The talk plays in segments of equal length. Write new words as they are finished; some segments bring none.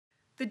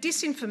The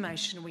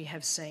disinformation we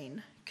have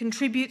seen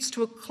contributes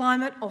to a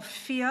climate of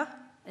fear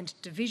and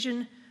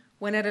division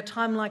when at a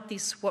time like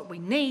this what we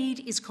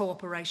need is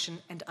cooperation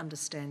and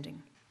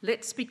understanding.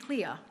 Let's be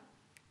clear,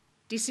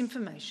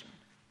 disinformation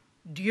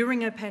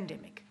during a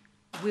pandemic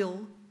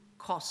will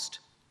cost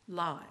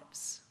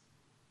lives.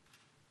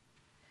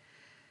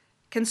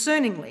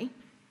 Concerningly,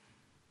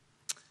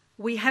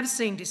 we have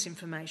seen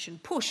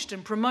disinformation pushed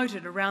and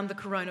promoted around the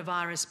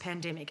coronavirus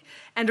pandemic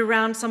and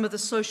around some of the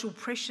social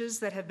pressures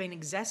that have been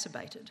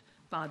exacerbated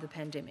by the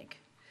pandemic.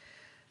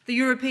 The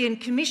European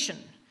Commission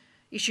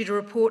issued a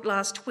report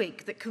last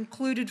week that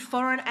concluded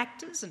foreign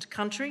actors and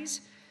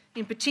countries,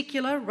 in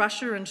particular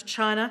Russia and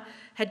China,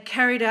 had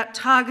carried out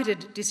targeted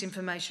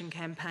disinformation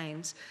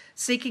campaigns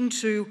seeking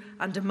to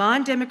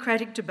undermine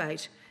democratic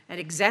debate and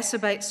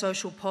exacerbate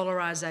social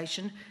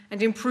polarisation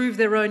and improve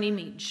their own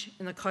image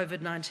in the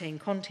COVID-19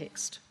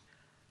 context.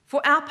 For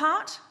our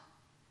part,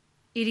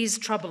 it is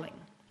troubling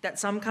that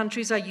some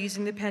countries are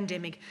using the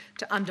pandemic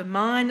to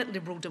undermine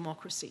liberal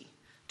democracy,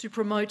 to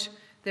promote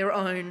their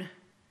own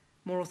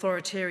more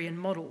authoritarian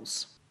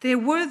models. There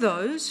were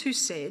those who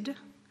said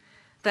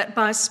that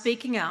by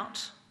speaking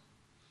out,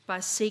 by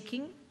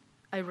seeking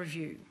a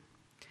review,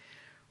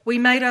 we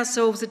made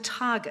ourselves a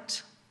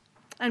target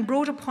and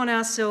brought upon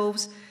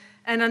ourselves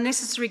an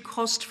unnecessary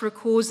cost for a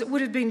cause that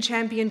would have been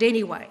championed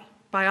anyway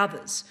by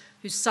others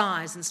whose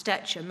size and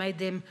stature made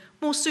them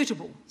more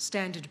suitable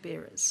standard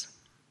bearers.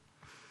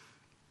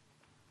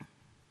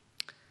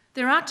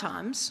 There are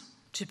times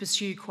to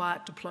pursue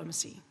quiet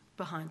diplomacy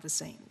behind the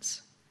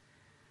scenes,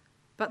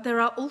 but there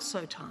are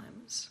also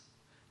times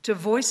to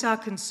voice our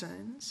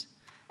concerns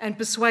and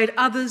persuade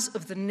others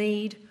of the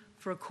need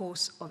for a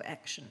course of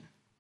action.